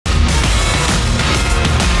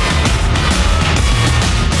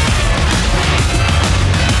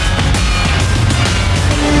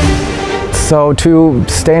So to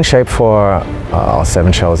stay in shape for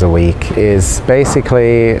 7 shows a week is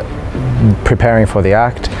basically preparing for the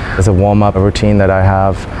act. There's a warm-up routine that I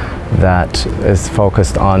have that is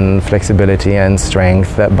focused on flexibility and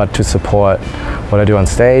strength, but to support what I do on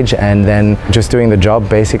stage, and then just doing the job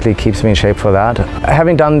basically keeps me in shape for that.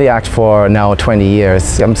 Having done the act for now 20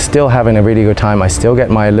 years, I'm still having a really good time. I still get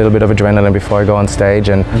my little bit of adrenaline before I go on stage,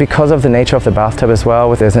 and because of the nature of the bathtub as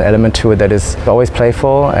well, there's an element to it that is always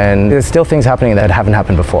playful, and there's still things happening that haven't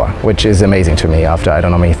happened before, which is amazing to me after I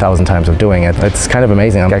don't know how many thousand times of doing it. It's kind of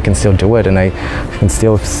amazing. I can still do it, and I can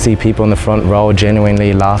still see people in the front row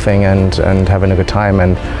genuinely laughing and having a good time,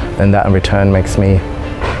 and then that in return makes me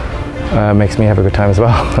have a good time as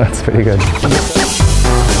well. That's pretty good.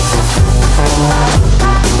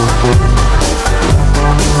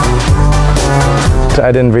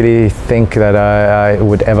 I didn't really think that I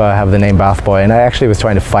would ever have the name Bath Boy, and I actually was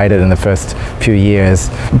trying to fight it in the first few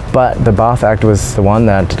years, but the Bath act was the one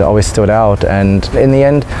that always stood out, and in the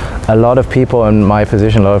end a lot of people in my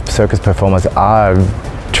position, a lot of circus performers are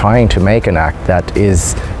trying to make an act that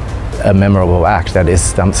is a memorable act, that is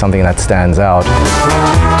something that stands out.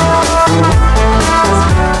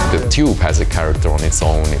 The tube has a character on its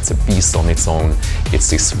own, it's a beast on its own. It's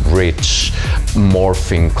this rich,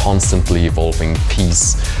 morphing, constantly evolving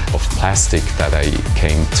piece of plastic that I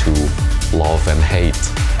came to love and hate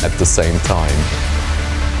at the same time.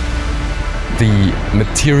 The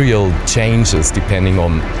material changes depending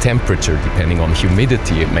on temperature, depending on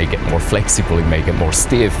humidity. It may get more flexible, it may get more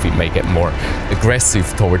stiff, it may get more aggressive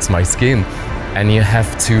towards my skin. And you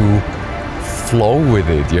have to flow with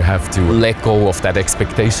it. You have to let go of that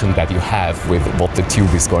expectation that you have with what the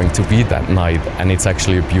tube is going to be that night. And it's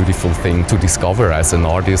actually a beautiful thing to discover as an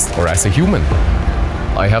artist or as a human.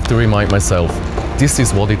 I have to remind myself, this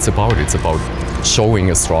is what it's about. It's about showing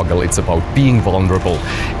a struggle, it's about being vulnerable,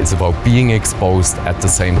 it's about being exposed, at the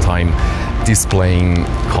same time displaying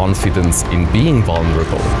confidence in being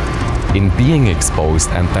vulnerable, in being exposed,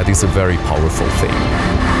 and that is a very powerful thing.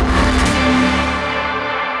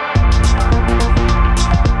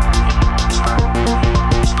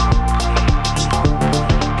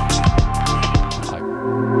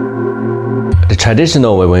 The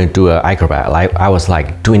traditional way when you do an acrobat, like I was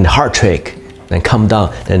like doing the hard trick, then come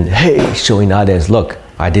down, then hey, showing audience, look,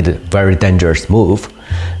 I did a very dangerous move.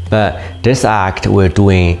 But this act we're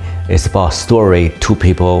doing is about story, two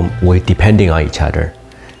people, we're depending on each other.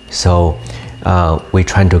 So we're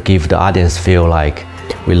trying to give the audience feel like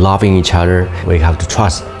we're loving each other, we have to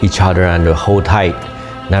trust each other and hold tight,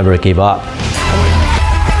 never give up.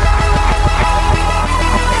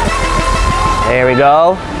 There we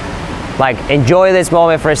go. Like, enjoy this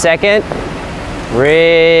moment for a second.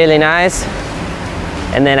 Really nice.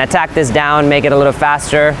 And then attack this down, make it a little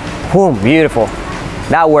faster. Boom, beautiful.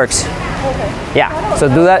 That works. Okay. Yeah, so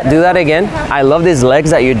do that again. I love these legs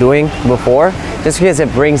that you're doing before, just because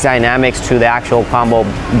it brings dynamics to the actual combo,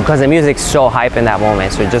 because the music's so hype in that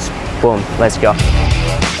moment. So just boom, let's go.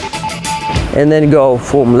 And then go,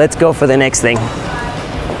 boom, let's go for the next thing.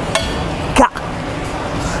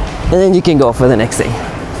 And then you can go for the next thing.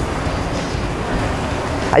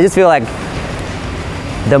 I just feel like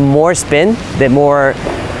the more spin, the more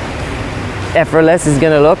effortless it's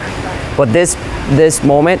gonna look. But this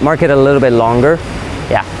moment, mark it a little bit longer.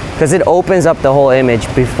 Yeah, because it opens up the whole image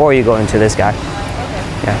before you go into this guy.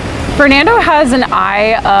 Yeah. Fernando has an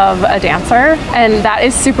eye of a dancer, and that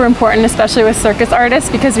is super important, especially with circus artists,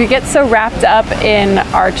 because we get so wrapped up in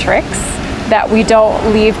our tricks that we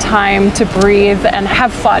don't leave time to breathe and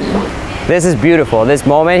have fun. This is beautiful. This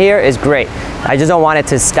moment here is great. I just don't want it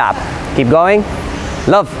to stop. Keep going.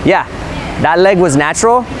 Love, yeah. That leg was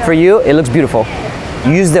natural for you. It looks beautiful.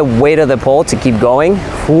 Use the weight of the pole to keep going.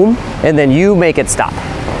 Boom. And then you make it stop.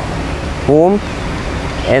 Boom.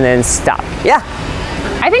 And then stop. Yeah.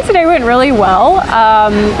 I think today went really well.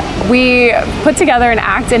 We put together an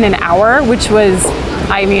act in an hour, which was,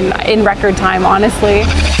 I mean, in record time, honestly.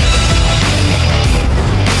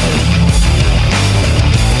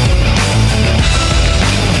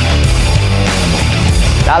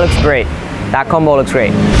 That looks great. That combo looks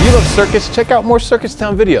great. If you love circus, check out more Circus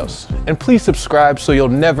Town videos. And please subscribe so you'll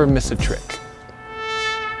never miss a trick.